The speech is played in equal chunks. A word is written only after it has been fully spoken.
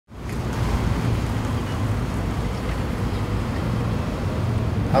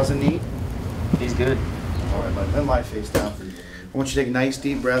How's the knee? He's good. All right, bud. Let my face down for you. I want you to take nice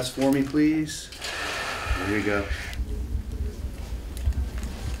deep breaths for me, please. There you go.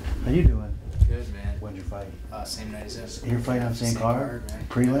 How you doing? Good, man. When'd you fight? Same night as this. You're fighting on the same card? Man.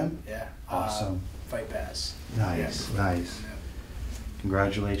 Prelim? Yeah. Awesome. Fight pass. Nice, yeah. nice. Yeah.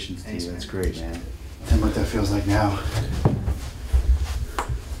 Congratulations Thanks, to you. man. That's great, man. Tell me what that feels like now.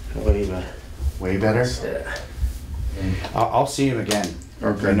 Way better. Way better? Yeah. I'll see him again.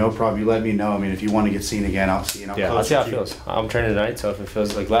 Okay. No problem. You let me know. I mean, if you want to get seen again, I'll see you. Yeah, I'll see how it feels. I'm training tonight, so if it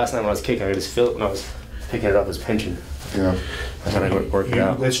feels like last night when I was kicking, I could just feel it when I was picking it up as pinching. Yeah. I gotta work it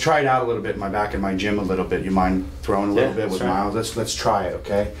out. Let's try it out a little bit in my back in my gym a little bit. You mind throwing a little bit with Miles? Let's try it,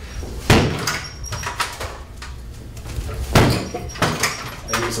 okay?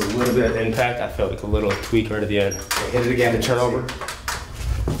 I use a little bit of impact. I felt like a little tweak right at the end. Okay, hit it again to turn over.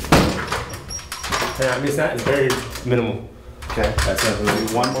 Yeah, I mean, it's very minimal. Okay. That's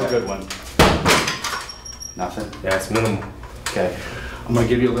nothing. One more good one. Nothing? Yeah, it's minimal. Okay. I'm going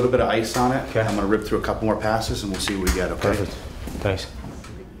to give you a little bit of ice on it. Okay. I'm going to rip through a couple more passes and we'll see what we get, okay? Perfect. Thanks.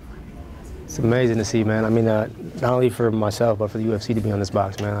 It's amazing to see, man. I mean, not only for myself, but for the UFC to be on this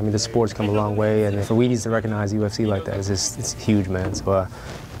box, man. I mean, the sport's come a long way, and for Wheaties to recognize the UFC like that is just, it's huge, man. So,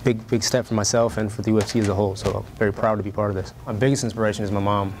 big step for myself and for the UFC as a whole. So, I'm very proud to be part of this. My biggest inspiration is my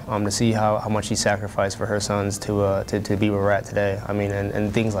mom. To see how much she sacrificed for her sons to be where we're at today. I mean,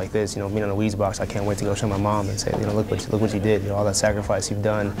 and things like this, you know, being on the Wheaties box, I can't wait to go show my mom and say, you know, look what you did. You know, all that sacrifice you've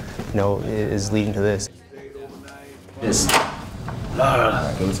done, you know, is leading to this.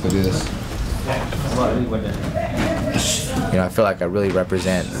 Alright, let's go do this. You know, I feel like I really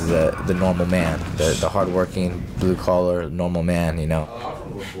represent the normal man, the hardworking, blue-collar, normal man, you know.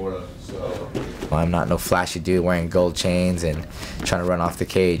 I'm not no flashy dude wearing gold chains and trying to run off the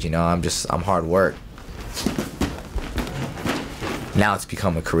cage, you know. I'm hard work. Now it's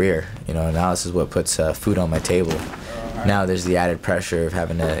become a career, you know. Now this is what puts food on my table. Now there's the added pressure of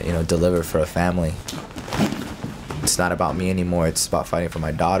having to, you know, deliver for a family. It's not about me anymore. It's about fighting for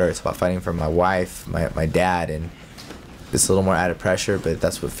my daughter. It's about fighting for my wife, my dad, and it's a little more added pressure, but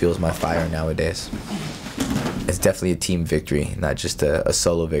that's what fuels my fire nowadays. It's definitely a team victory, not just a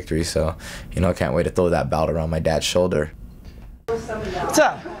solo victory. So, you know, I can't wait to throw that belt around my dad's shoulder. What's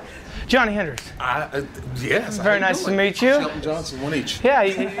up? Johny Hendricks. Yes. Very nice to meet you. Shelton Johnson, one each.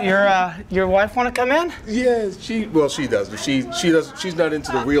 Yeah, your wife want to come in? Yeah, she does. She's not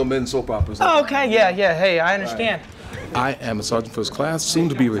into the real men soap operas. Oh, okay, yeah. Hey, I understand. I am a sergeant first class, soon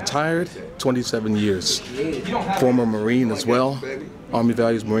to be retired, 27 years. Former Marine as well. Army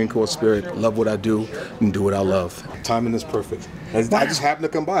values, Marine Corps spirit, love what I do and do what I love. Timing is perfect. I just happened to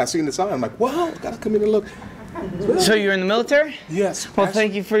come by. I seen the sign. I'm like, wow, gotta come in and look. So you're in the military? Yes. Well,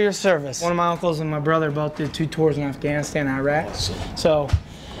 thank you for your service. One of my uncles and my brother both did 2 tours in Afghanistan and Iraq. Awesome. So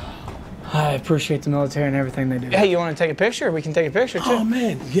I appreciate the military and everything they do. Hey, you want to take a picture? We can take a picture too. Oh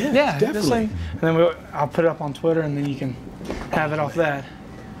man, yeah, definitely. And then I'll put it up on Twitter and then you can have it off that.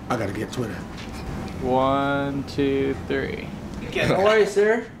 I gotta get Twitter. 1, 2, 3. How are you,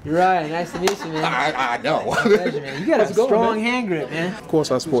 sir? Urijah, nice to meet you, man. I know. Pleasure, man. You got a strong hand grip, man. Of course,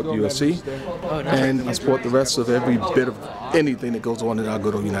 I support the UFC, and I support the rest of every bit of anything that goes on in our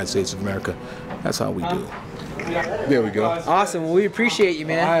good old United States of America. That's how we do. There we go. Awesome. Well, we appreciate you,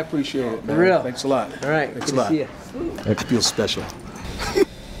 man. I appreciate it, man. For real. Thanks a lot. All right. Thanks a Good lot. to see you. I feel special.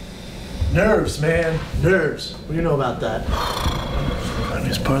 Nerves, man. Nerves. What do you know about that? I mean,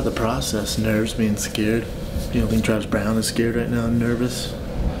 it's part of the process. Nerves, being scared. You don't think Travis Browne is scared right now and nervous?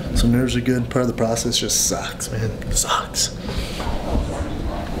 So nerves are good. Part of the process just sucks, man. It sucks.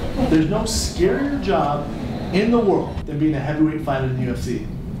 There's no scarier job in the world than being a heavyweight fighter in the UFC.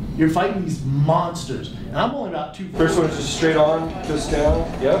 You're fighting these monsters. And I'm only about 2 feet. First one's just straight on, just down.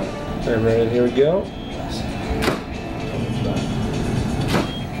 Yep. Turn right in. Here we go.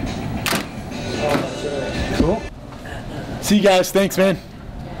 Cool. See you guys. Thanks, man.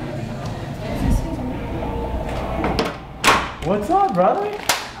 What's up, brother?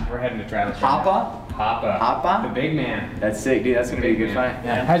 We're heading to Travis. Hoppa? The big man. That's sick, dude. That's going to be a good fight.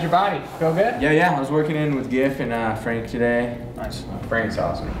 Yeah. How's your body? Feel good? Yeah. I was working in with Giff and Frank today. Nice. Frank's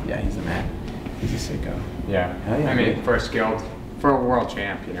awesome. Yeah, he's the man. He's a sicko. Yeah. Hell yeah, I mean, dude. for a world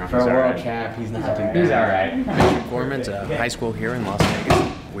champ, you know. For a world champ, he's not too bad. He's all right. Foreman's a high school here in Las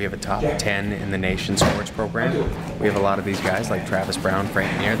Vegas. We have a top 10 in the nation sports program. We have a lot of these guys like Travis Browne,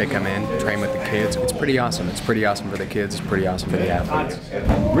 Frank Mir. They come in, train with the kids. It's pretty awesome. It's pretty awesome for the kids. It's pretty awesome for the athletes.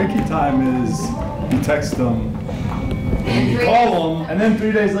 Ricky time is you text them, and you call them, and then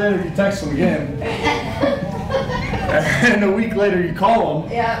 3 days later you text them again. And a week later you call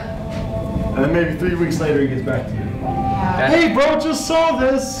them. Yeah. And then maybe 3 weeks later he gets back to you. Hey, bro, just saw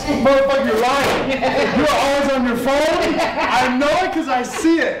this. Motherfucker, lying. You're always on your phone? I know it because I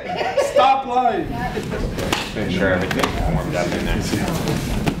see it. Stop lying. Make sure everything's warmed up in there.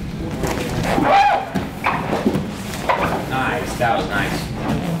 Nice, that was nice.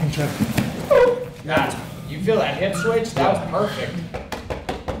 You feel that hip switch? That was perfect.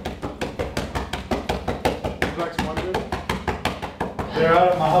 They're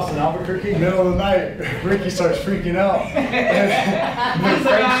out at my house in Albuquerque, middle of the night. Ricky starts freaking out. Frank's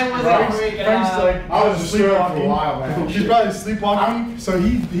like, I was sleepwalking for a while, man. She's probably sleepwalking, so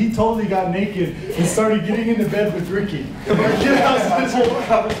he totally got naked and started getting into bed with Ricky. And I get out, this whole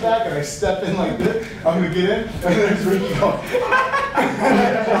comes back, and I step in like this. I'm gonna get in, and there's Ricky going,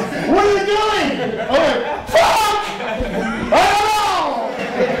 what are you doing? I'm like, fuck! Oh!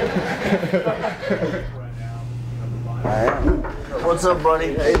 What's up,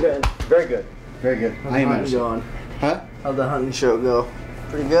 buddy? How you been? Very good. Very good. How's the hunting going? Huh? How'd the hunting show go?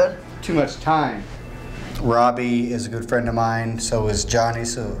 Pretty good? Too much time. Robbie is a good friend of mine, so is Johnny,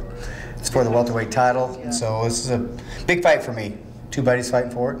 so it's for the welterweight title. So this is a big fight for me. Two buddies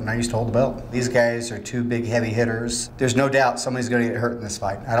fighting for it, and I used to hold the belt. These guys are two big heavy hitters. There's no doubt somebody's gonna get hurt in this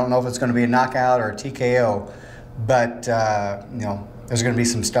fight. I don't know if it's gonna be a knockout or a TKO, but you know, there's going to be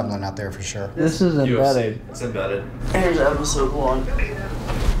some stumbling out there for sure. This is Embedded. It's Embedded. Here's episode 1.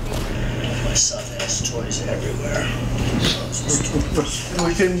 My son has toys everywhere.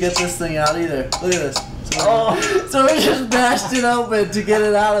 We couldn't get this thing out either. Look at this. So we just bashed it open to get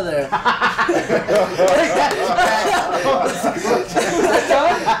it out of there.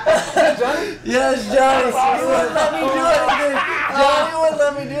 Yes, Johnny. He wouldn't let me do anything. Johnny wouldn't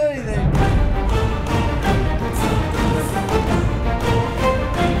let me do anything.